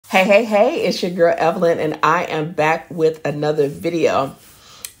Hey, it's your girl Evelyn, and I am back with another video.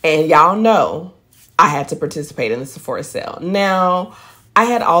 And y'all know I had to participate in the Sephora sale. Now, I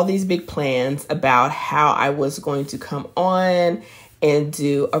had all these big plans about how I was going to come on and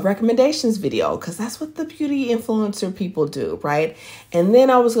do a recommendations video, because that's what the beauty influencer people do, right? And then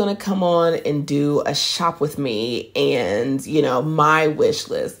I was going to come on and do a shop with me and, my wish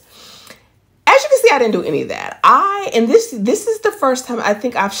list. As you can see, I didn't do any of that. This is the first time I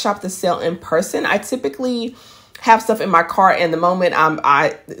think I've shopped the sale in person. I typically have stuff in my cart, and the moment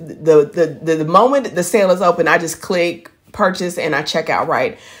the moment the sale is open, I just click purchase and I check out,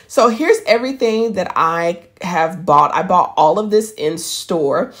 right? So here's everything that I have bought. I bought all of this in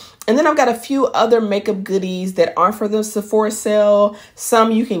store. And then I've got a few other makeup goodies that aren't for the Sephora sale.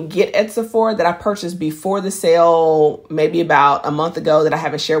 Some you can get at Sephora that I purchased before the sale, maybe about a month ago, that I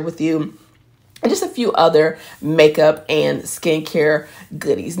haven't shared with you. And just a few other makeup and skincare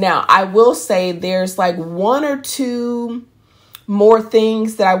goodies. Now, I will say there's like one or two more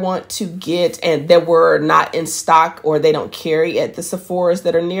things that I want to get and that were not in stock or they don't carry at the Sephoras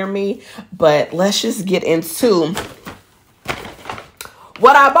that are near me. But let's just get into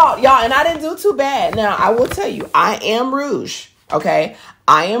what I bought, y'all. And I didn't do too bad. Now, I will tell you, I am rouge, okay?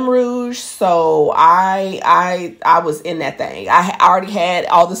 I am rouge, so I was in that thing. I already had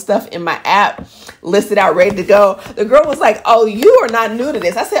all the stuff in my app listed out, ready to go. The girl was like, "Oh, you are not new to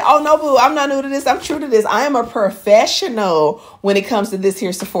this." I said, "Oh, no, boo, I'm not new to this. I'm true to this. I am a professional when it comes to this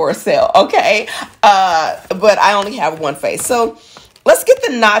here Sephora sale, okay? But I only have one face. So let's get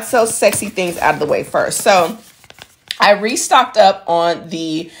the not so sexy things out of the way first. So I restocked up on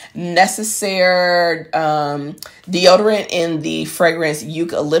the necessary deodorant in the fragrance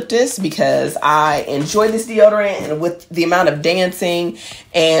eucalyptus because I enjoy this deodorant, and with the amount of dancing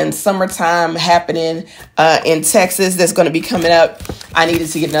and summertime happening in Texas that's going to be coming up, I needed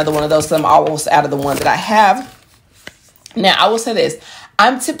to get another one of those. So I'm almost out of the one that I have. Now, I will say this.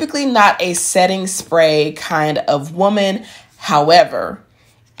 I'm typically not a setting spray kind of woman. However,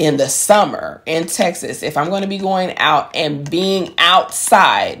 in the summer in Texas, if I'm going to be going out and being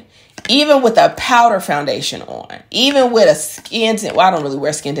outside, even with a powder foundation on, even with a skin tint, well, I don't really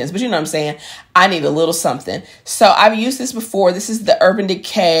wear skin tints, but you know what I'm saying? I need a little something. So I've used this before. This is the Urban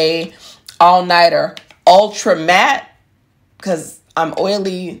Decay All Nighter Ultra Matte because I'm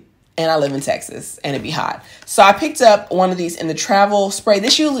oily and I live in Texas and it'd be hot. So I picked up one of these in the travel spray.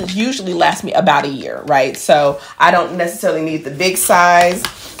 This usually lasts me about a year, right? So I don't necessarily need the big size.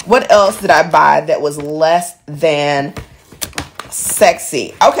 What else did I buy that was less than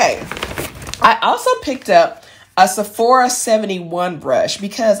sexy? Okay. I also picked up a Sephora 71 brush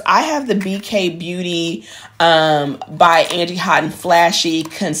because I have the BK Beauty by Angie Hot and Flashy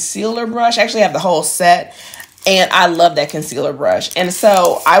concealer brush. I actually have the whole set. And I love that concealer brush. And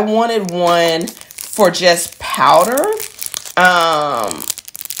so I wanted one for just powder.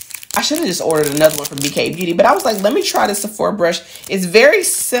 I should have just ordered another one from BK Beauty. But I was like, let me try the Sephora brush. It's very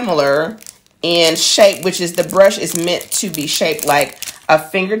similar in shape, which is the brush is meant to be shaped like a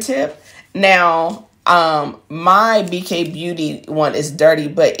fingertip. Now, my BK Beauty one is dirty.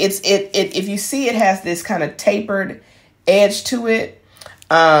 But if you see, it has this kind of tapered edge to it.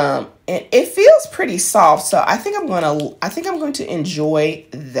 And it feels pretty soft, so I think I'm going to enjoy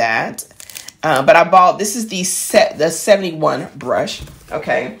that. But I bought, this is the 71 brush,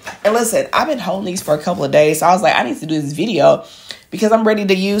 okay? And listen, I've been holding these for a couple of days, so I was like, I need to do this video because I'm ready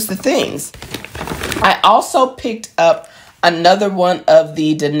to use the things. I also picked up another one of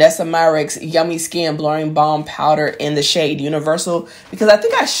the Danessa Myricks Yummy Skin Blurring Balm Powder in the shade Universal, because I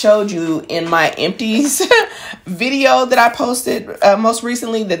think I showed you in my empties video that I posted most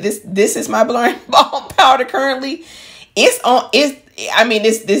recently that this is my blurring balm powder currently. This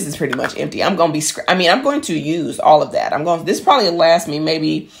is pretty much empty. I'm going to use all of that. This probably will last me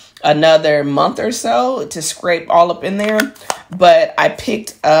maybe another month or so to scrape all up in there, but I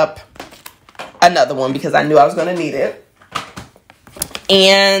picked up another one because I knew I was going to need it.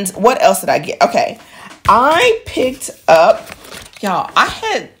 And what else did I get? Okay, I picked up, y'all, I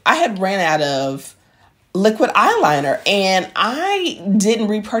had ran out of liquid eyeliner and I didn't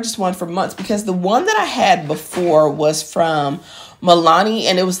repurchase one for months because the one that I had before was from Milani,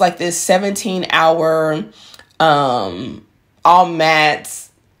 and it was like this 17-hour all matte,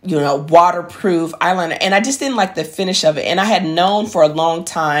 waterproof eyeliner. And I just didn't like the finish of it. And I had known for a long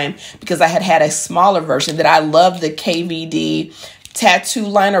time, because I had a smaller version, that I love the KVD tattoo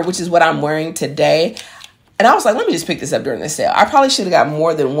liner, which is what I'm wearing today. And I was like, let me just pick this up during the sale. I probably should have got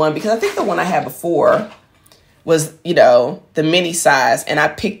more than one because I think the one I had before was, the mini size, and I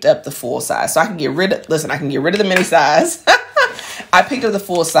picked up the full size. So I can get rid of the mini size I picked up the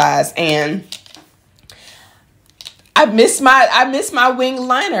full size, and I missed my wing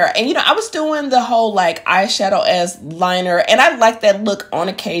liner. And you know, I was doing the whole like eyeshadow as liner, and I like that look on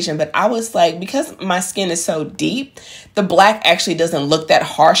occasion, but I was like, because my skin is so deep, the black actually doesn't look that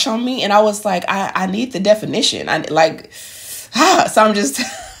harsh on me. And I was like, I need the definition. So I'm just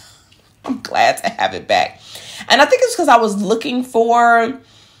I'm glad to have it back. And I think it's because I was looking for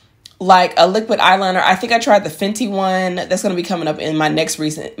like a liquid eyeliner. I think I tried the Fenty one that's going to be coming up in my next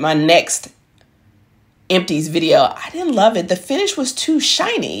empties video. I didn't love it. The finish was too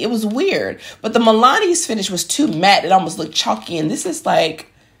shiny. It was weird. But the Milani's finish was too matte. It almost looked chalky. And this is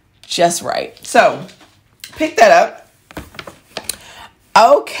like just right. So pick that up.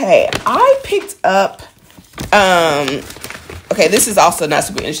 Okay. I picked up, okay, this is also not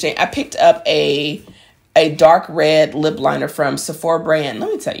super interesting. I picked up a dark red lip liner from Sephora brand.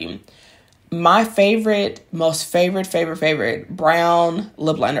 Let me tell you, my most favorite brown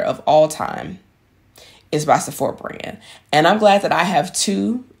lip liner of all time is by Sephora brand. And I'm glad that I have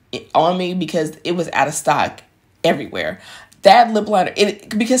two on me because it was out of stock everywhere. That lip liner,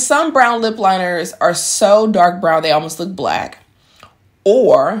 because some brown lip liners are so dark brown, they almost look black.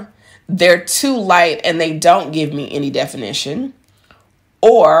 Or they're too light and they don't give me any definition.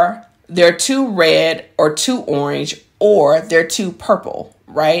 Or they're too red or too orange, or they're too purple,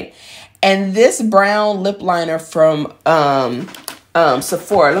 right? And this brown lip liner from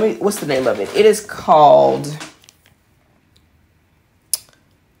Sephora, what's the name of it? It is called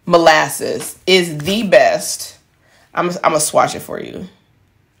Molasses. Is the best. I'm gonna swatch it for you.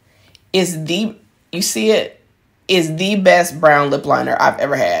 You see it? Is the best brown lip liner I've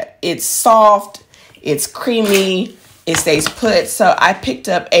ever had. It's soft, it's creamy, it stays put. So I picked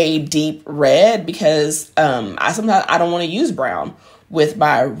up a deep red because sometimes I don't want to use brown with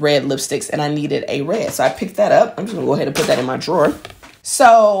my red lipsticks, and I needed a red. So I picked that up. I'm just gonna go ahead and put that in my drawer.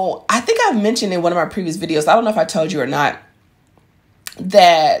 So I think I've mentioned in one of my previous videos, I don't know if I told you or not,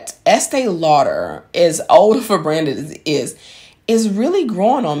 that Estee Lauder, as old of a brand as it is really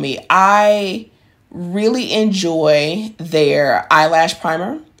growing on me. I really enjoy their eyelash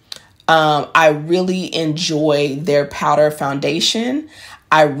primer. I really enjoy their powder foundation.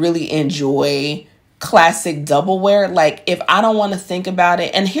 I really enjoy classic double wear. Like, if I don't want to think about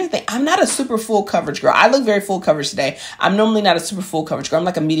it, and here's the thing, I'm not a super full coverage girl. I look very full coverage today. I'm normally not a super full coverage girl. I'm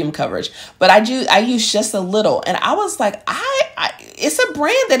like a medium coverage, but I use just a little. And I was like, it's a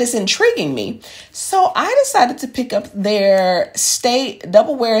brand that is intriguing me. So I decided to pick up their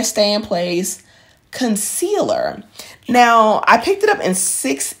double wear stay in place concealer. Now, I picked it up in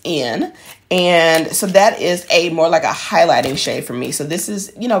 6N, and so that is more like a highlighting shade for me. So this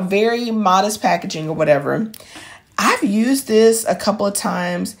is, very modest packaging or whatever. I've used this a couple of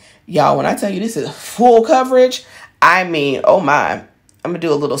times. Y'all, when I tell you this is full coverage, I mean, oh my. I'm going to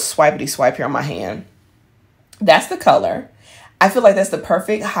do a little swipey swipe here on my hand. That's the color. I feel like that's the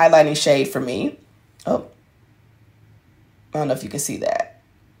perfect highlighting shade for me. Oh, I don't know if you can see that.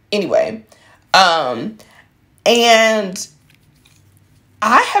 Anyway, and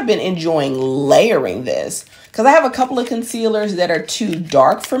I have been enjoying layering this because I have a couple of concealers that are too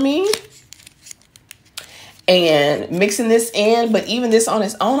dark for me, and mixing this in, but even this on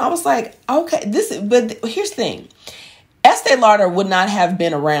its own, I was like, okay, but here's the thing. Estee Lauder would not have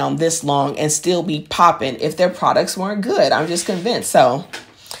been around this long and still be popping if their products weren't good. I'm just convinced. So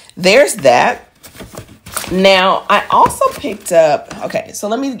there's that. Now, I also picked up, okay, so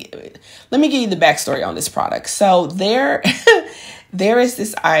let me give you the backstory on this product. So there is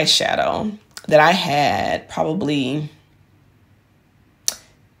this eyeshadow that I had probably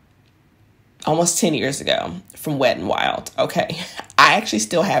almost 10 years ago from Wet n Wild. Okay, I actually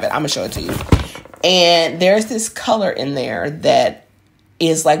still have it. I'm gonna show it to you. And there's this color in there that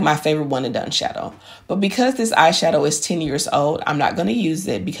is like my favorite one and done shadow. But because this eyeshadow is 10 years old, I'm not going to use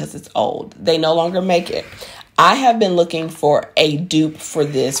it because it's old. They no longer make it. I have been looking for a dupe for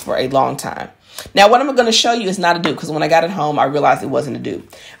this for a long time. Now, what I'm going to show you is not a dupe because when I got it home, I realized it wasn't a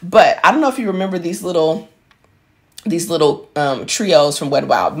dupe. But I don't know if you remember these little trios from Wet n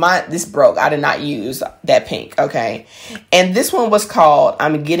Wild. This broke. I did not use that pink. Okay. And this one was called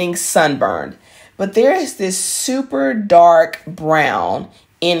I'm Getting Sunburned. But there is this super dark brown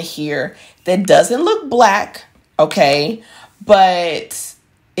in here that doesn't look black, okay, but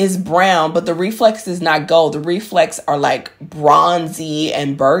is brown, but the reflex is not gold. The reflex are like bronzy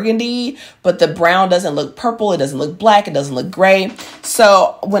and burgundy, but the brown doesn't look purple. It doesn't look black. It doesn't look gray.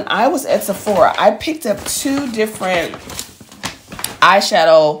 So when I was at Sephora, I picked up 2 different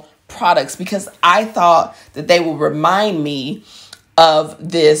eyeshadow products because I thought that they would remind me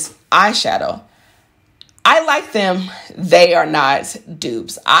of this eyeshadow. I like them. They are not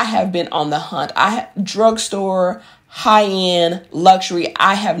dupes. I have been on the hunt. I have drugstore, high-end, luxury.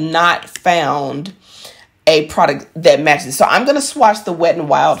 I have not found a product that matches. So I'm going to swatch the Wet n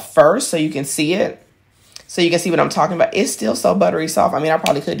Wild first so you can see it. So you can see what I'm talking about. It's still so buttery soft. I mean, I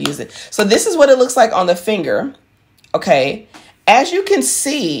probably could use it. So this is what it looks like on the finger. Okay. As you can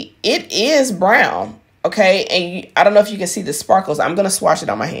see, it is brown. Okay. And I don't know if you can see the sparkles. I'm going to swatch it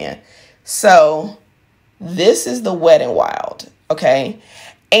on my hand. So this is the Wet n Wild. Okay.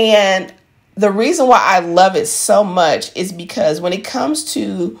 And the reason why I love it so much is because when it comes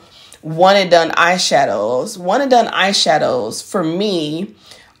to one and done eyeshadows for me,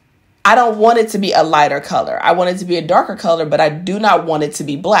 I don't want it to be a lighter color. I want it to be a darker color, but I do not want it to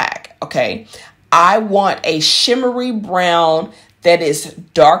be black. Okay. I want a shimmery brown that is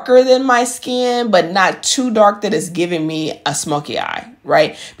darker than my skin, but not too dark that is giving me a smoky eye,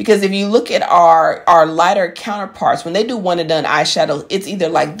 right? Because if you look at our lighter counterparts, when they do one and done eyeshadow, it's either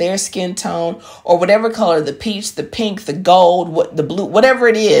like their skin tone or whatever color, the peach, the pink, the gold, the blue, whatever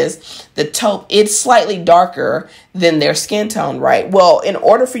it is, the taupe, it's slightly darker than their skin tone, right? Well, in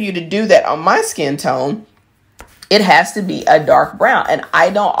order for you to do that on my skin tone, it has to be a dark brown, and I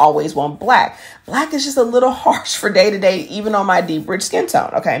don't always want black. Black is just a little harsh for day to day, even on my deep, rich skin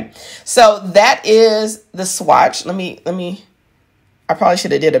tone. Okay, so that is the swatch. Let me. I probably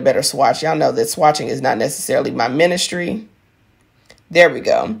should have did a better swatch. Y'all know that swatching is not necessarily my ministry. There we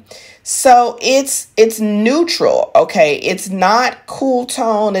go. So it's neutral. Okay, it's not cool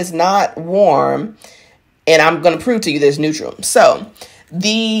tone. It's not warm, and I'm going to prove to you that it's neutral. So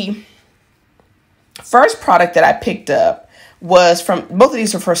the first product that I picked up was from, both of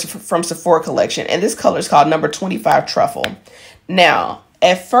these are from Sephora collection, and this color is called number 25 Truffle. Now,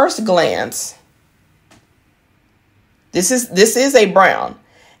 at first glance, this is a brown.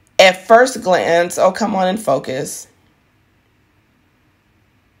 At first glance, oh, come on and focus.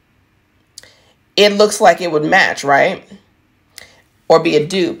 It looks like it would match, right? Or be a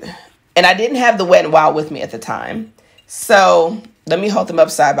dupe. And I didn't have the Wet n Wild with me at the time. So let me hold them up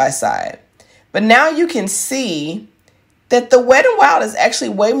side by side. But now you can see that the Wet n Wild is actually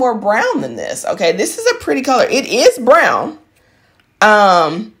way more brown than this. Okay, this is a pretty color. It is brown.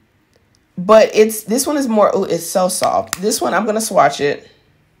 But this one is more, oh, it's so soft. This one, I'm going to swatch it.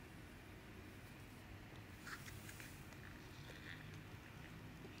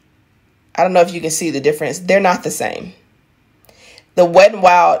 I don't know if you can see the difference. They're not the same. The Wet n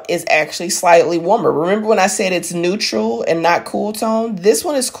Wild is actually slightly warmer. Remember when I said it's neutral and not cool tone? This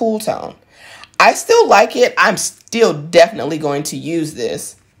one is cool tone. I still like it. I'm still definitely going to use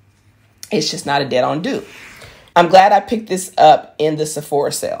this. It's just not a dead on dupe. I'm glad I picked this up in the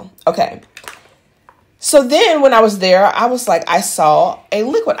Sephora sale. Okay. So then when I was there, I was like, I saw a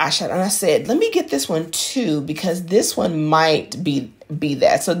liquid eyeshadow and I said, let me get this one too, because this one might be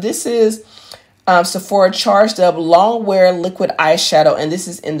that. So this is Sephora Charged Up Long Wear Liquid Eyeshadow, and this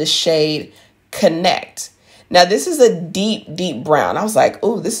is in the shade Connect. Now, this is a deep, deep brown. I was like,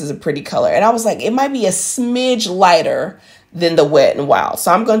 oh, this is a pretty color. And I was like, it might be a smidge lighter than the Wet n Wild.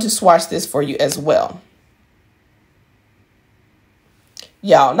 So I'm going to swatch this for you as well.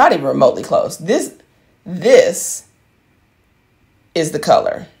 Y'all, not even remotely close. This is the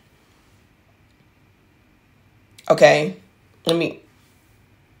color. Okay. The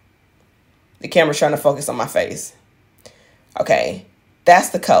camera's trying to focus on my face. Okay.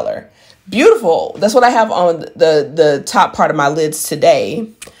 That's the color. Beautiful. That's what I have on the top part of my lids today.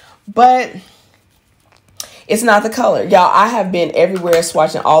 But it's not the color. Y'all, I have been everywhere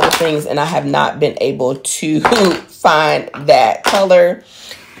swatching all the things, and I have not been able to find that color.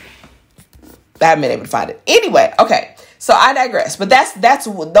 I haven't been able to find it. Anyway, okay. So I digress. But that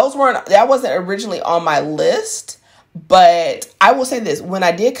wasn't originally on my list. But I will say this. When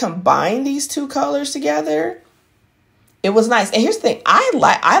I did combine these two colors together, it was nice. And here's the thing.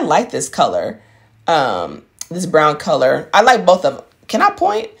 I like this color. This brown color. I like both of them. Can I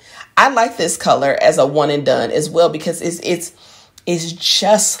point? I like this color as a one and done as well, because it's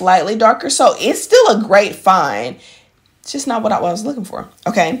just slightly darker. So it's still a great find. It's just not what I was looking for.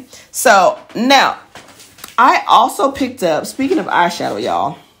 Okay. So now I also picked up, speaking of eyeshadow,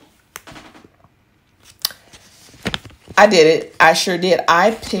 y'all, I did it. I sure did.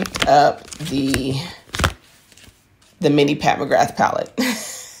 I picked up the mini Pat McGrath palette.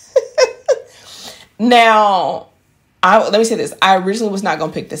 Now, let me say this. I originally was not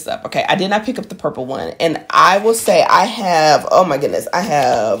going to pick this up. Okay. I did not pick up the purple one. And I will say I have, oh my goodness, I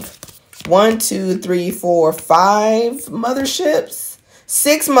have 1, 2, 3, 4, 5 motherships,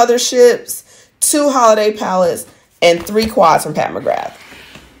 6 motherships, 2 holiday palettes, and 3 quads from Pat McGrath.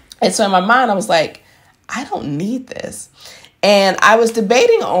 And so in my mind, I was like, I don't need this. And I was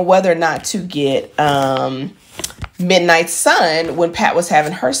debating on whether or not to get Midnight Sun when Pat was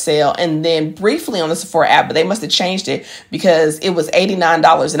having her sale, and then briefly on the Sephora app, but they must have changed it because it was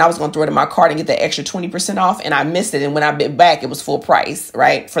 $89 and I was going to throw it in my cart and get the extra 20% off, and I missed it. And when I bit back, it was full price,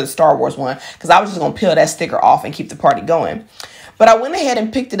 right, for the Star Wars one, because I was just going to peel that sticker off and keep the party going. But I went ahead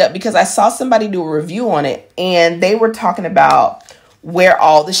and picked it up because I saw somebody do a review on it, and they were talking about where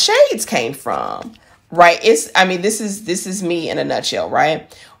all the shades came from, right? This is me in a nutshell,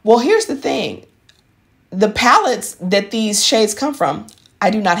 right? Well, here's the thing. The palettes that these shades come from, I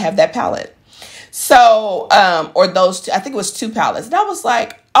do not have that palette. So, or those two, I think it was 2 palettes. And I was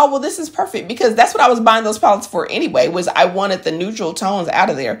like, oh, well, this is perfect, because that's what I was buying those palettes for anyway, was I wanted the neutral tones out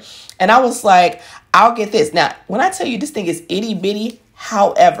of there. And I was like, I'll get this. Now, when I tell you this thing is itty bitty,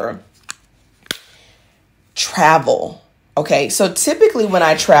 however, travel. Okay, so typically when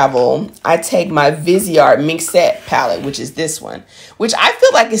I travel, I take my Viseart Mixette palette, which is this one, which I feel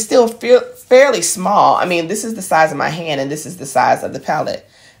like is still fairly small. I mean, this is the size of my hand and this is the size of the palette,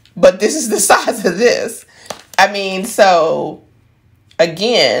 but this is the size of this. I mean, so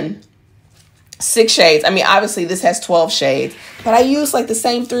again, 6 shades. I mean, obviously this has 12 shades, but I use like the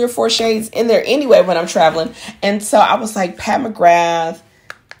same 3 or 4 shades in there anyway when I'm traveling. And so I was like, Pat McGrath,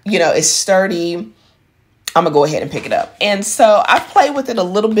 it's sturdy. I'm going to go ahead and pick it up. And so I played with it a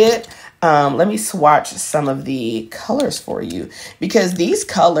little bit. Let me swatch some of the colors for you, because these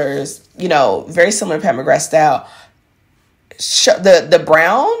colors, very similar to Pat McGrath style, the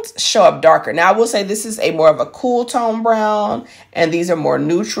browns show up darker. Now, I will say this is a more of a cool tone brown, and these are more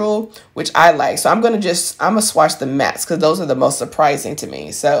neutral, which I like. So I'm going to swatch the mattes because those are the most surprising to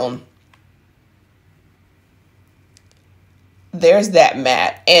me. So there's that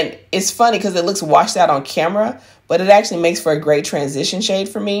matte, and it's funny because it looks washed out on camera, but it actually makes for a great transition shade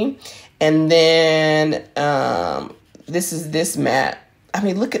for me. And then this is this matte. I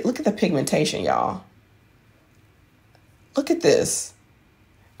mean, look at the pigmentation, y'all. Look at this.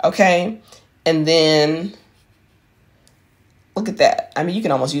 Okay, and then look at that. I mean, you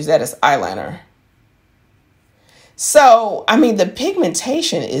can almost use that as eyeliner. So, I mean, the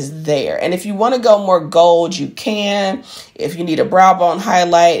pigmentation is there. And if you want to go more gold, you can. If you need a brow bone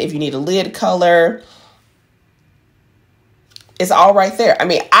highlight, if you need a lid color, it's all right there. I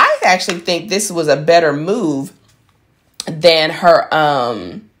mean, I actually think this was a better move than her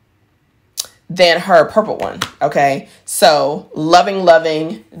purple one. Okay. So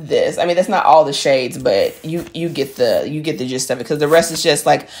loving this. I mean, that's not all the shades, but you get the gist of it, because the rest is just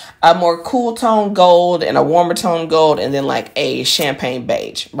like a more cool tone gold and a warmer tone gold, and then like a champagne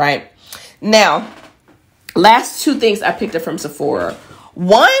beige, right? Now, last 2 things I picked up from Sephora.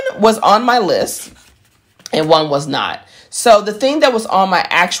 One was on my list and one was not. So the thing that was on my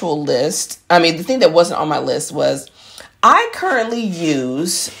actual list, the thing that wasn't on my list was, I currently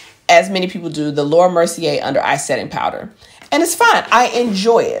use, as many people do, the Laura Mercier under eye setting powder. And it's fine. I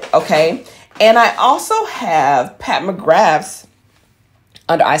enjoy it, okay? And I also have Pat McGrath's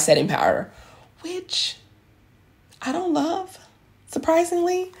under eye setting powder, which I don't love,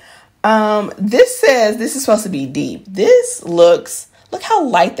 surprisingly. This says this is supposed to be deep. Look how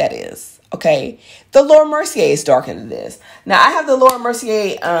light that is, okay? The Laura Mercier is darker than this. Now, I have the Laura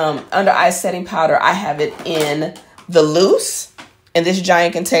Mercier under eye setting powder. I have it in the loose, in this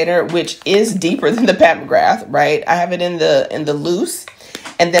giant container, which is deeper than the Pat McGrath, right? I have it in the loose,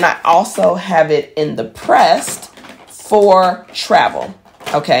 and then I also have it in the pressed for travel.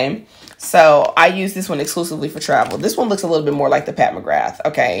 Okay, so I use this one exclusively for travel. This one looks a little bit more like the Pat McGrath.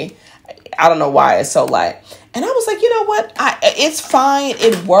 Okay, I don't know why it's so light. And I was like, you know what? It's fine.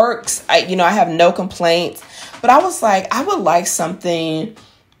 It works. I have no complaints. But I was like, I would like something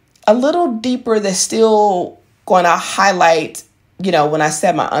a little deeper that's still going to highlight, when I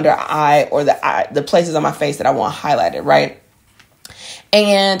set my under eye or the places on my face that I want highlighted, right?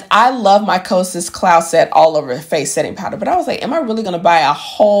 And I love my Kosas Cloud Set all over face setting powder. But I was like, am I really going to buy a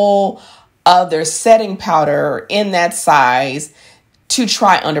whole other setting powder in that size to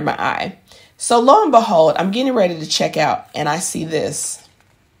try under my eye? So lo and behold, I'm getting ready to check out, and I see this.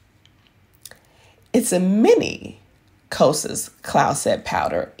 It's a mini Kosas Cloud Set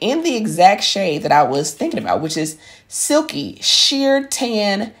powder in the exact shade that I was thinking about, which is Silky Sheer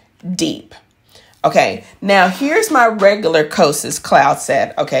Tan Deep. Okay, now here's my regular Kosas Cloud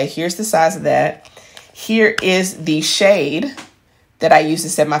Set. Okay, here's the size of that. Here is the shade that I use to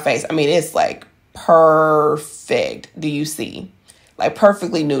set my face. I mean, it's like perfect. Do you see? Like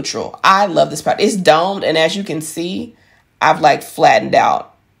perfectly neutral. I love this powder. It's domed, and as you can see, I've like flattened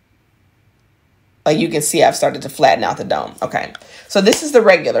out. Like you can see, I've started to flatten out the dome. Okay, so this is the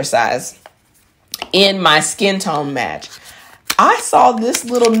regular size. in my skin tone match. I saw this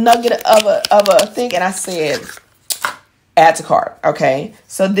little nugget of a thing and I said, add to cart. Okay.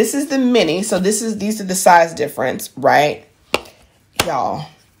 So this is the mini. So these are the size difference, right? Y'all.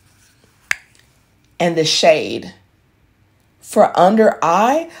 And the shade for under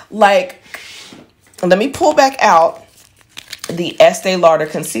eye, like, let me pull back out the Estee Lauder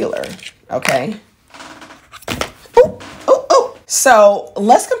concealer. Okay. Ooh, ooh, ooh. So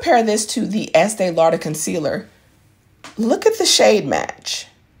let's compare this to the Estee Lauder concealer. Look at the shade match.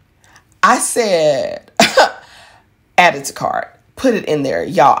 I said, add it to cart. Put it in there.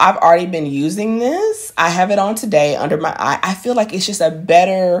 Y'all, I've already been using this. I have it on today under my eye. I feel like it's just a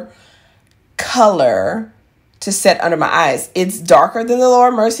better color to set under my eyes. It's darker than the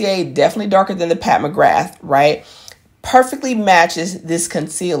Laura Mercier, definitely darker than the Pat McGrath, right? Perfectly matches this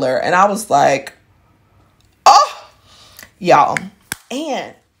concealer. And I was like, oh, y'all.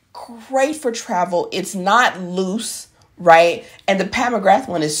 And great for travel. It's not loose, right? And the Pat McGrath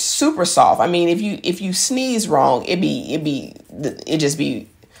one is super soft. I mean, if you sneeze wrong, it just be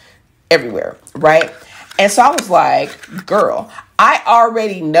everywhere, right? And so I was like, girl, I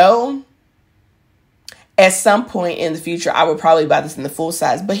already know at some point in the future, I would probably buy this in the full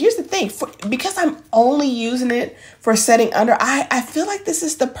size. But here's the thing, because I'm only using it for setting under, I feel like this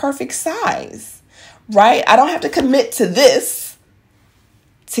is the perfect size, right? I don't have to commit to this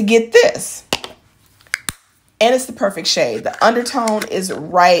to get this. And it's the perfect shade. The undertone is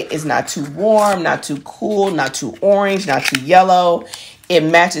right. It's not too warm, not too cool, not too orange, not too yellow. It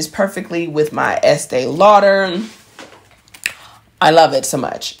matches perfectly with my Estee Lauder. I love it so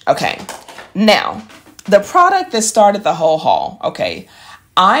much. Okay. Now, the product that started the whole haul. Okay.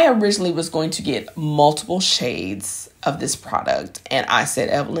 I originally was going to get multiple shades of this product. And I said,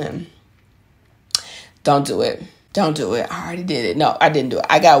 Evelyn, don't do it. Don't do it. I already did it. No, I didn't do it.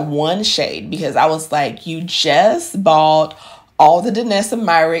 I got one shade because I was like, you just bought all the Danessa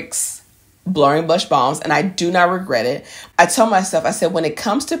Myricks blurring blush balms and I do not regret it. I told myself, I said, when it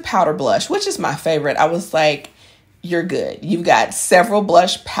comes to powder blush, which is my favorite, I was like, you're good. You've got several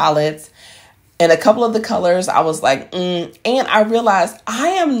blush palettes and a couple of the colors. I was like, And I realized I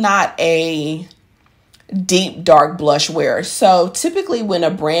am not a deep dark blush wearer. So typically when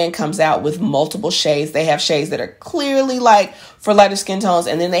a brand comes out with multiple shades, they have shades that are clearly like for lighter skin tones.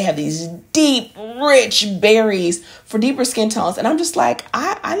 And then they have these deep, rich berries for deeper skin tones. And I'm just like,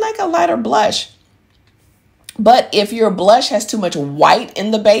 I like a lighter blush. But if your blush has too much white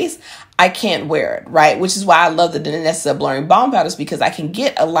in the base, I can't wear it, right? Which is why I love the Danessa Blurring Balm Powders, because I can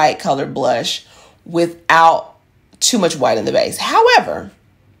get a light colored blush without too much white in the base. However,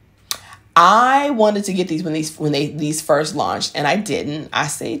 I wanted to get these when these first launched, and I didn't. I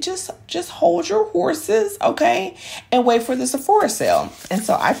say just hold your horses, okay, and wait for the Sephora sale. And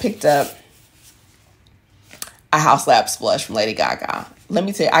so I picked up a Haus Labs blush from Lady Gaga. Let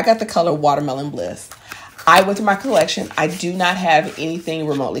me tell you, I got the color Watermelon Bliss. I went through my collection. I do not have anything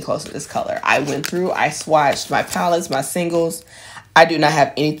remotely close to this color. I went through, I swatched my palettes, my singles. I do not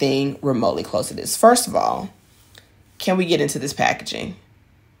have anything remotely close to this. First of all, can we get into this packaging?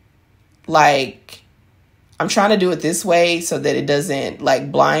 Like, I'm trying to do it this way so that it doesn't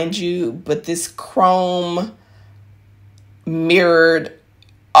like blind you, but this chrome mirrored.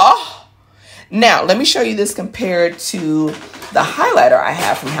 Oh, now let me show you this compared to the highlighter I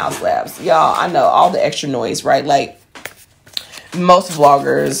have from Haus Labs. Y'all, I know all the extra noise, right? Like most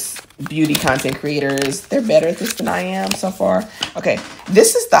vloggers, beauty content creators, they're better at this than I am so far. Okay,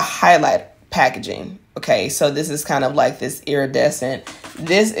 this is the highlight packaging. Okay, so this is kind of like this iridescent.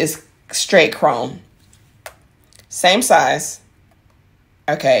 This is straight chrome. Same size.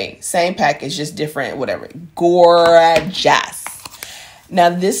 Okay, same package, just different, whatever. Gorgeous. Now,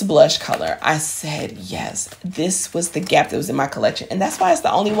 this blush color, I said, yes, this was the gap that was in my collection. And that's why it's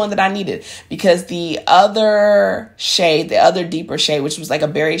the only one that I needed. Because the other shade, the other deeper shade, which was like a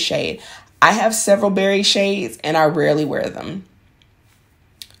berry shade, I have several berry shades and I rarely wear them.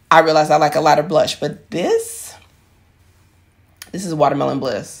 I realized I like a lighter blush. But this is Watermelon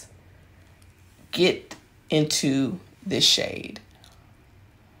Bliss. Get into this shade.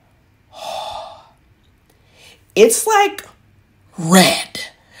 It's like red,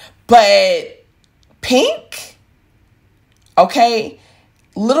 but pink. Okay.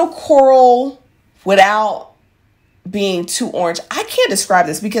 Little coral without being too orange. I can't describe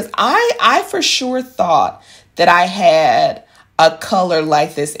this because I for sure thought that I had a color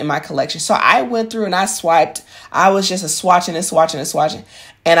like this in my collection. So I went through and I swiped. I was just swatching and swatching and swatching.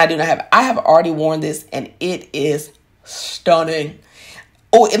 And I do not have, I have already worn this and it is stunning.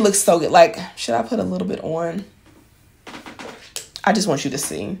 Oh, it looks so good. Like, should I put a little bit on? I just want you to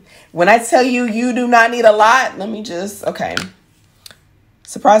see. When I tell you, you do not need a lot, let me just, okay.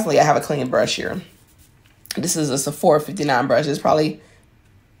 Surprisingly, I have a clean brush here. This is a Sephora 59 brush. It's probably,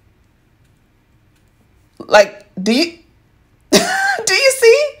 like, do you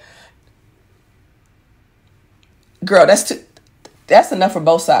see? Girl, that's enough for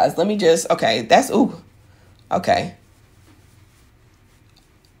both sides. Let me just, okay, ooh, okay.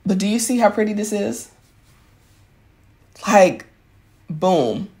 But do you see how pretty this is? Like,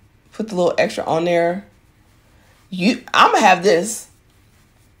 boom. Put the little extra on there. I'm going to have this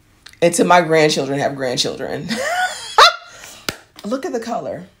until my grandchildren have grandchildren. Look at the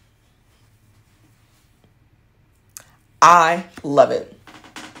color. I love it.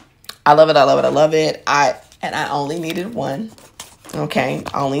 I love it. I love it. I love it. And I only needed one. Okay.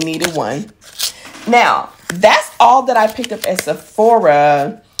 I only needed one. Now, that's all that I picked up at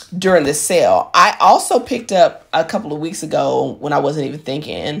Sephora during the sale. I also picked up a couple of weeks ago when I wasn't even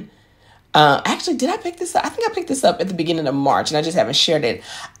thinking. Actually, did I pick this up? I think I picked this up at the beginning of March and I just haven't shared it.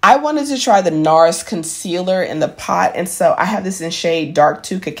 I wanted to try the Nars concealer in the pot. And so I have this in shade Dark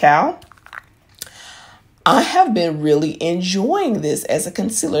 2 Cacao. I have been really enjoying this as a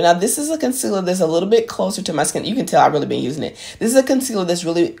concealer. Now, this is a concealer that's a little bit closer to my skin. You can tell I've really been using it. This is a concealer that's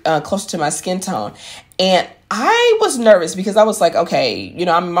really closer to my skin tone. And I was nervous because I was like, okay, you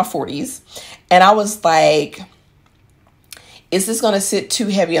know, I'm in my 40s. And I was like, is this going to sit too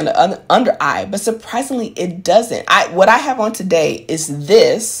heavy on the under eye? But surprisingly, it doesn't. What I have on today is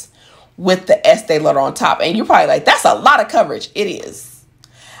this with the Estee Lauder on top. And you're probably like, that's a lot of coverage. It is.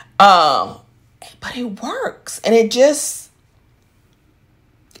 But it works. And it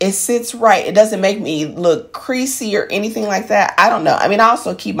sits right. It doesn't make me look creasy or anything like that. I don't know. I mean, I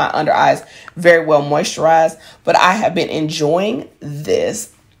also keep my under eyes very well moisturized. But I have been enjoying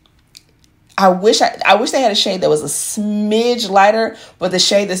this. I wish they had a shade that was a smidge lighter, but the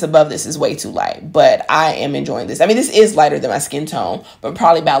shade that's above this is way too light. But I am enjoying this. I mean, this is lighter than my skin tone, but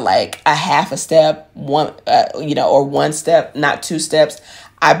probably about like a half a step, or one step, not two steps.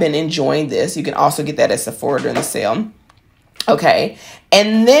 I've been enjoying this. You can also get that at Sephora during the sale. Okay.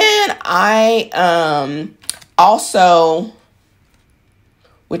 And then I also,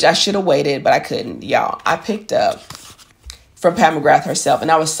 which I should have waited, but I couldn't, y'all. I picked up from Pat McGrath herself.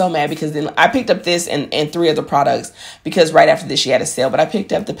 And I was so mad because then I picked up this and three other products because right after this she had a sale. But I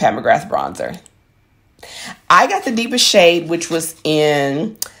picked up the Pat McGrath bronzer. I got the deepest shade, which was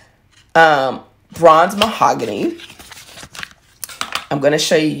in Bronze Mahogany. I'm going to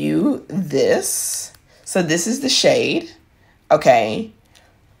show you this. So this is the shade. Okay.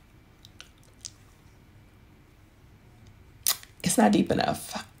 It's not deep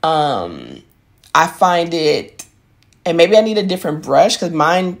enough. I find it, and maybe I need a different brush because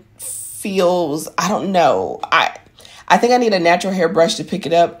mine feels, I don't know. I think I need a natural hair brush to pick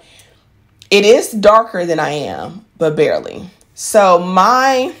it up. It is darker than I am, but barely. So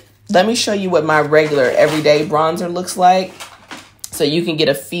let me show you what my regular everyday bronzer looks like so you can get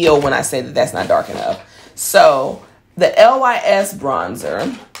a feel when I say that that's not dark enough. So the LYS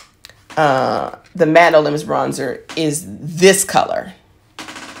bronzer, the Matte No Limits bronzer is this color.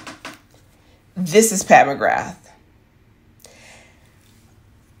 This is Pat McGrath.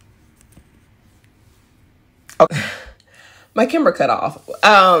 Okay. My camera cut off.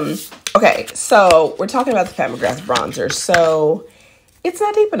 Okay, so we're talking about the Pat McGrath bronzer. So it's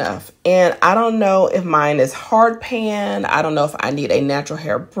not deep enough. And I don't know if mine is hard pan. I don't know if I need a natural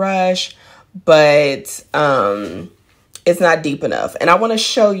hair brush, but it's not deep enough. And I want to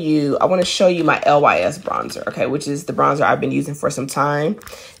show you my LYS bronzer, okay, which is the bronzer I've been using for some time.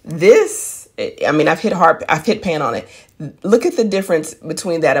 This, I mean, I've hit pan on it. Look at the difference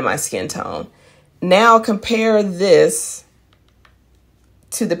between that and my skin tone. Now compare this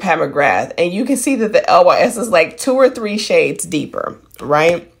to the Pat McGrath, and you can see that the LYS is like 2 or 3 shades deeper,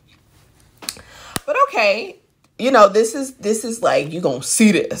 right? But okay, you know, this is like, you're gonna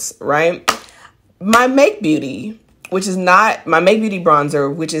see this, right? My Make Beauty, which is not my Make Beauty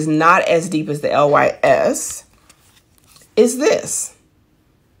bronzer, which is not as deep as the LYS, is this.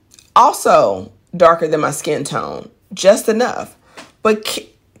 Also darker than my skin tone, just enough. But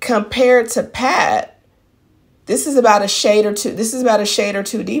compared to Pat, this is about a shade or two. This is about a shade or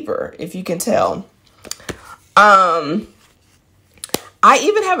two deeper, if you can tell. I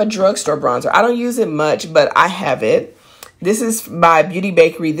even have a drugstore bronzer. I don't use it much, but I have it. This is by Beauty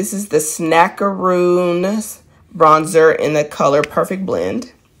Bakery. This is the Snackaroon bronzer in the color Perfect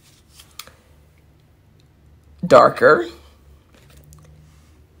Blend. Darker.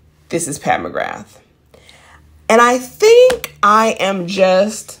 This is Pat McGrath. And I think I am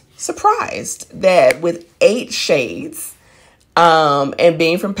just surprised that with 8 shades And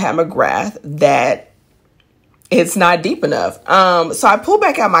being from Pat McGrath, that it's not deep enough. So I pull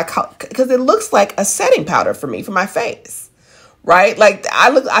back out because it looks like a setting powder for me, for my face, right? Like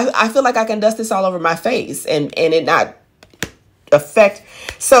I feel like I can dust this all over my face and it not affect.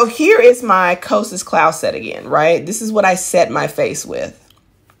 So here is my Kosas cloud set again, right? This is what I set my face with.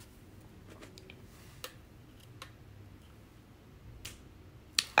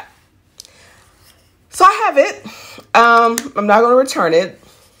 So I have it. I'm not going to return it.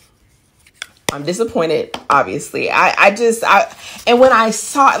 I'm disappointed, obviously. And when I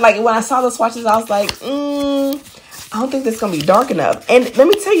saw the swatches, I was like, I don't think that's going to be dark enough. And let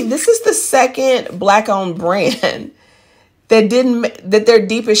me tell you, this is the second black-owned brand that their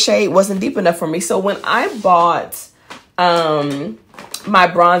deepest shade wasn't deep enough for me. So when I bought my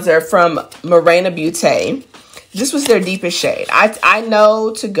bronzer from Morena Beauté, this was their deepest shade. I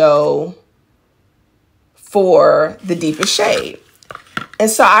know to go for the deepest shade. And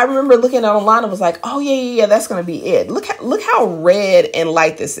so I remember looking at it online and was like, oh yeah, that's going to be it. Look how red and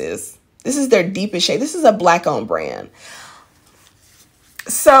light this is. This is their deepest shade. This is a black owned brand.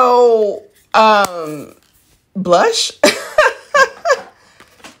 So, blush,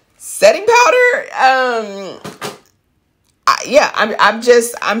 setting powder.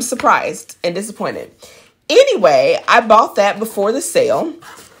 I'm surprised and disappointed. Anyway, I bought that before the sale.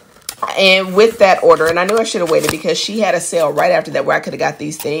 And with that order, and I knew I should have waited because she had a sale right after that where I could have got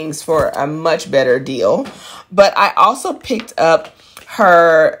these things for a much better deal. But I also picked up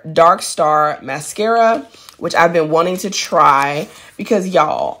her Dark Star mascara, which I've been wanting to try because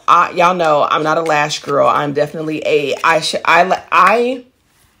y'all know I'm not a lash girl. I'm definitely I'm a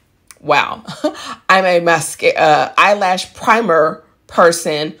eyelash primer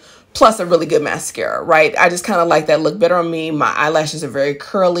person. Plus a really good mascara, right? I just kind of like that look better on me. My eyelashes are very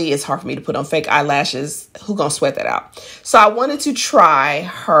curly. It's hard for me to put on fake eyelashes. Who gonna sweat that out? So I wanted to try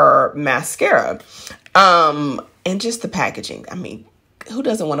her mascara. And just the packaging. I mean, who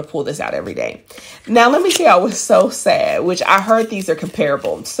doesn't want to pull this out every day? Now, let me tell you, I was so sad, which I heard these are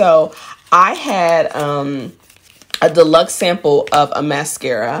comparable. So I had a deluxe sample of a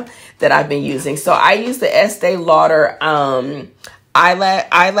mascara that I've been using. So I use the Estee Lauder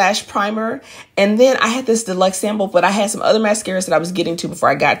eyelash primer, and then I had this deluxe sample, but I had some other mascaras that I was getting to before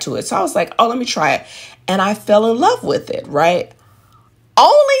I got to it. So I was like, oh, let me try it, and I fell in love with it, right?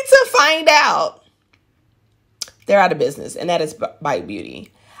 Only to find out they're out of business, and that is Bite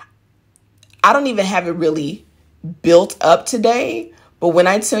Beauty. I don't even have it really built up today, but when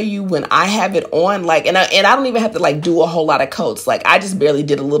I tell you, when I have it on, like, and I don't even have to like do a whole lot of coats, like I just barely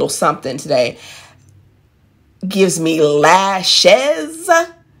did a little something today. Gives me lashes,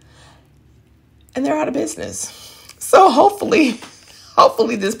 and they're out of business. So hopefully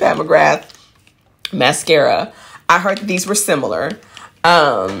this Pat McGrath mascara, I heard that these were similar.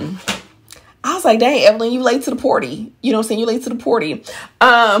 I was like, dang, Evelyn, you late to the party. You know what I'm saying? You late to the party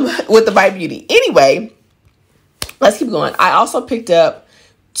with the Bite Beauty. Anyway, let's keep going. I also picked up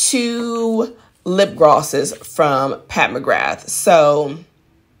 2 lip glosses from Pat McGrath. So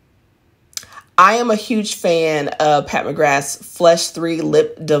I am a huge fan of Pat McGrath's Flesh 3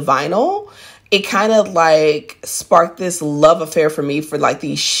 Lip Divinyl. It kind of like sparked this love affair for me for like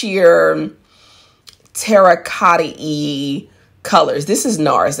these sheer terracotta-y colors. This is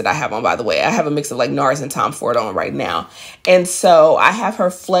Nars that I have on, by the way. I have a mix of like Nars and Tom Ford on right now. And so I have her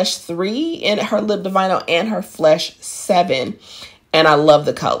Flesh 3 in her Lip Divinyl and her Flesh 7. And I love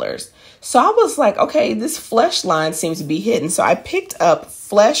the colors. So I was like, okay, this Flesh line seems to be hidden. So I picked up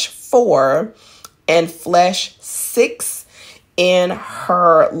Flesh 4 and Flesh 6 in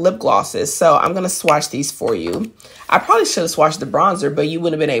her lip glosses. So I'm going to swatch these for you. I probably should have swatched the bronzer, but you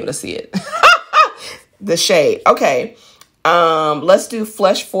wouldn't have been able to see it. The shade. Okay. Let's do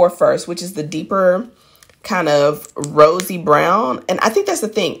Flesh 4 first, which is the deeper kind of rosy brown. And I think that's the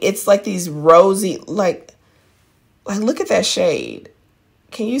thing. It's like these rosy, like look at that shade.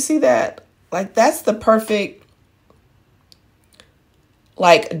 Can you see that? Like that's the perfect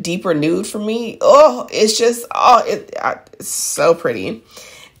like deeper nude for me. Oh, it's just, it's so pretty.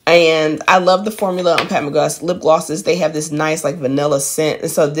 And I love the formula on Pat McGrath's lip glosses. They have this nice like vanilla scent. And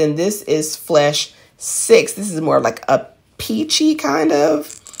so then this is Flesh 6. This is more like a peachy kind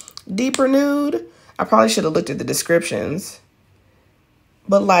of deeper nude. I probably should have looked at the descriptions.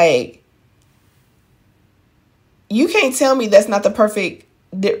 But like, you can't tell me that's not the perfect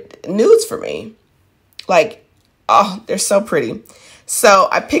nudes for me. Like, oh, they're so pretty. So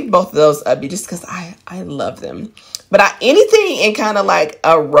I picked both of those up just because I love them. But anything in kind of like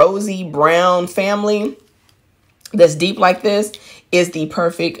a rosy brown family that's deep like this is the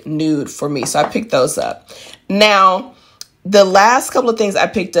perfect nude for me. So I picked those up. Now, The last couple of things I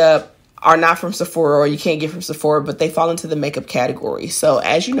picked up are not from Sephora, or you can't get from Sephora, but they fall into the makeup category. So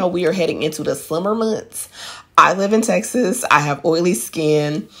as you know, we are heading into the summer months. I live in Texas. I have oily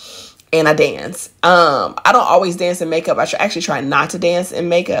skin and I dance. I don't always dance in makeup. I actually try not to dance in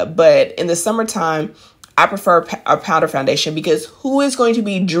makeup, but in the summertime, I prefer a powder foundation, because who is going to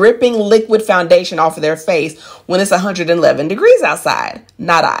be dripping liquid foundation off of their face when it's 111 degrees outside?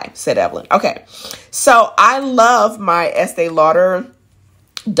 Not I, said Evelyn. Okay. So I love my Estee Lauder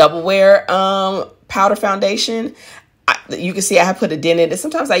Double Wear powder foundation. You can see I have put a dent in it.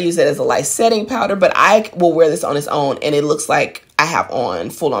 Sometimes I use it as a light setting powder, but I will wear this on its own and it looks like I have on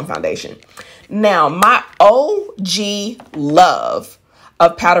full on foundation. Now, my OG love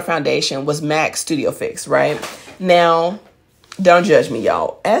of powder foundation was MAC Studio Fix, right? Now, don't judge me,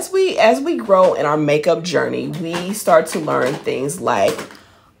 y'all. As we grow in our makeup journey, we start to learn things like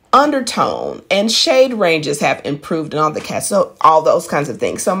undertone and shade ranges have improved and all those kinds of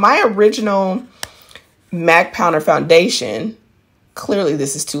things. So my original MAC powder foundation, clearly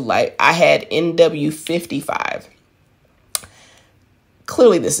this is too light. I had NW55.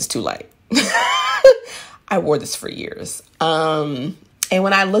 Clearly this is too light. I wore this for years. And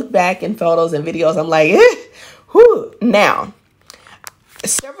when I look back in photos and videos, I'm like, whew. Now,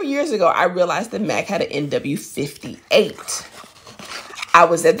 several years ago, I realized that MAC had an NW58. I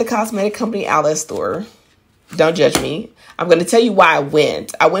was at the cosmetic company outlet store. Don't judge me. I'm going to tell you why I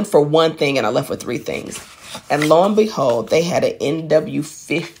went. I went for one thing and I left with three things. And lo and behold, they had an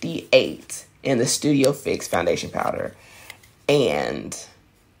NW58 in the Studio Fix foundation powder. And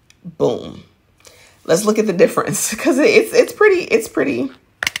boom. Let's look at the difference, because it's pretty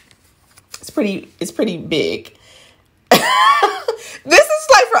big. This is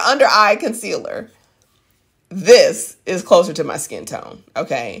like for under eye concealer. This is closer to my skin tone.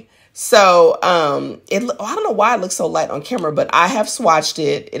 Okay. So, I don't know why it looks so light on camera, but I have swatched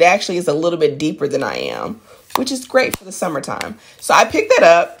it. It actually is a little bit deeper than I am, which is great for the summertime. So I picked that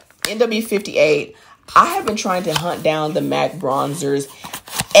up, NW58. I have been trying to hunt down the MAC bronzers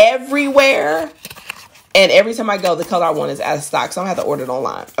everywhere. And every time I go, the color I want is out of stock. So I'm going to have to order it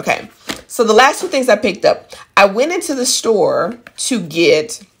online. Okay. So the last two things I picked up, I went into the store to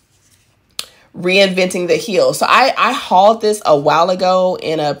get Reinventing the Heel. So I hauled this a while ago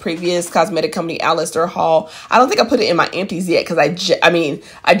in a previous cosmetic company outlet store haul. I don't think I put it in my empties yet, because I just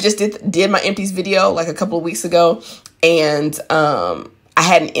did my empties video like a couple of weeks ago, and I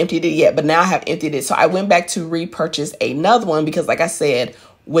hadn't emptied it yet, but now I have emptied it. So I went back to repurchase another one, because like I said,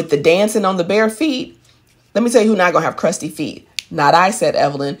 with the dancing on the bare feet, let me tell you who not gonna have crusty feet. Not I, said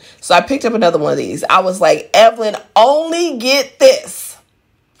Evelyn. So I picked up another one of these. I was like, Evelyn, only get this.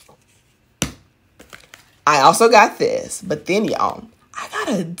 I also got this. But then, y'all, I got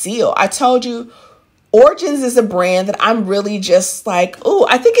a deal. I told you, Origins is a brand that I'm really just like, oh,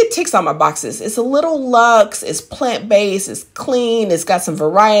 I think it ticks all my boxes. It's a little luxe. It's plant-based. It's clean. It's got some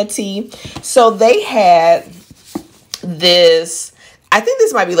variety. So they had this. I think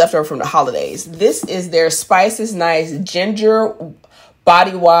this might be leftover from the holidays. This is their Spice is Nice Ginger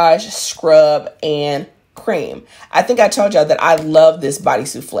Body Wash, Scrub, and Cream. I think I told y'all that I love this body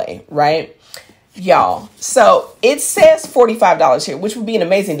souffle, right? Y'all, so it says $45 here, which would be an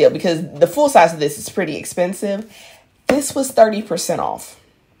amazing deal, because the full size of this is pretty expensive. This was 30% off.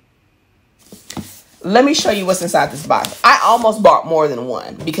 Let me show you what's inside this box. I almost bought more than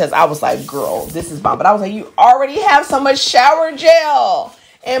one, because I was like, girl, this is bomb. But I was like, you already have so much shower gel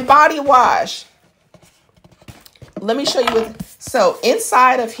and body wash. Let me show you what. So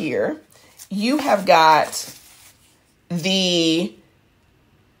inside of here, you have got the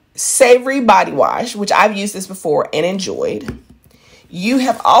Savory Body Wash, which I've used this before and enjoyed. You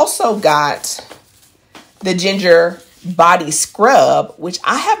have also got the Ginger Body Scrub, which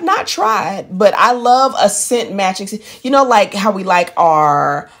I have not tried, but I love a scent matching. You know, like how we like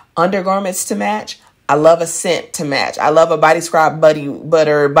our undergarments to match. I love a scent to match. I love a body scrub, body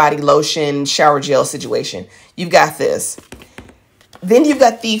butter, body lotion, shower gel situation. You've got this. Then you've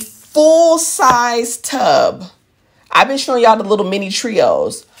got the full size tub. I've been showing y'all the little mini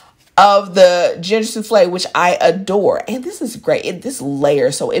trios of the ginger souffle, which I adore. And this is great. This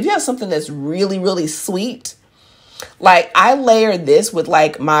layer. So if you have something that's really, really sweet, like I layered this with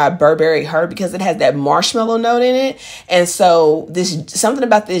like my Burberry Herb, because it has that marshmallow note in it. And so something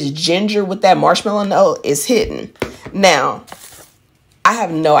about this ginger with that marshmallow note is hidden. Now, I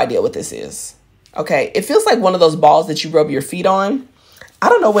have no idea what this is. Okay. It feels like one of those balls that you rub your feet on. I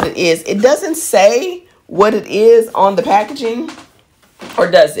don't know what it is. It doesn't say what it is on the packaging,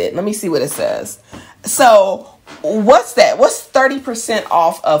 or does it? Let me see what it says. So what's that? What's 30%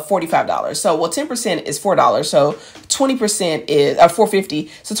 off of $45? So, well, 10% is $4. So 20% is $4.50.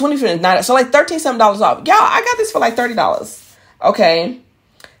 So 20% is $9. So like 13 something dollars off. Y'all, I got this for like $30. Okay.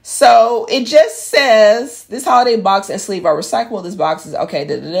 So it just says this holiday box and sleeve are recyclable. This box is okay.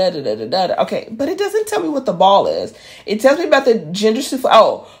 Okay. But it doesn't tell me what the ball is. It tells me about the gender souffle.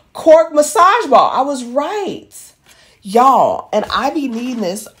 Oh, cork massage ball. I was right. Y'all. And I be needing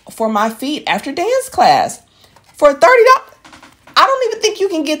this for my feet after dance class for $30. I don't even think you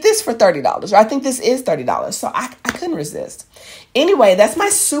can get this for $30. Or I think this is $30. So I couldn't resist. Anyway, that's my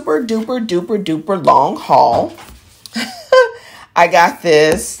super duper duper duper long haul. I got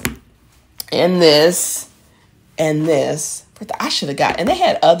this and this and this. I should have got, and they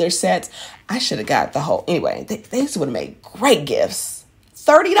had other sets. I should have got the whole. Anyway, they would have made great gifts.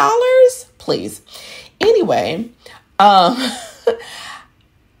 $30, please. Anyway,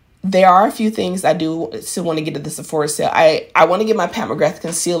 there are a few things I do still want to get at the Sephora sale. I want to get my Pat McGrath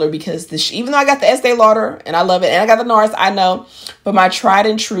concealer because even though I got the Estee Lauder and I love it, and I got the Nars, I know, but my tried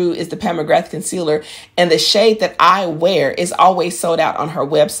and true is the Pat McGrath concealer, and the shade that I wear is always sold out on her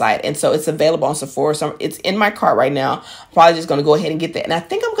website, and so it's available on Sephora. So it's in my cart right now. I'm probably just going to go ahead and get that, and I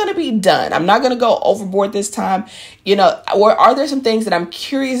think I'm going to be done. I'm not going to go overboard this time. You know, or are there some things that I'm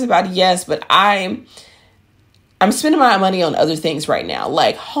curious about? Yes, but I'm spending my money on other things right now,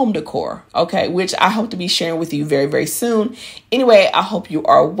 like home decor, okay, which I hope to be sharing with you very, very soon. Anyway, I hope you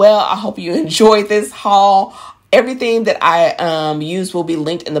are well. I hope you enjoyed this haul. Everything that I use will be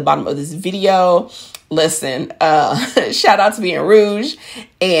linked in the bottom of this video. Listen, shout out to being Rouge.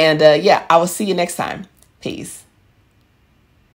 And yeah, I will see you next time. Peace.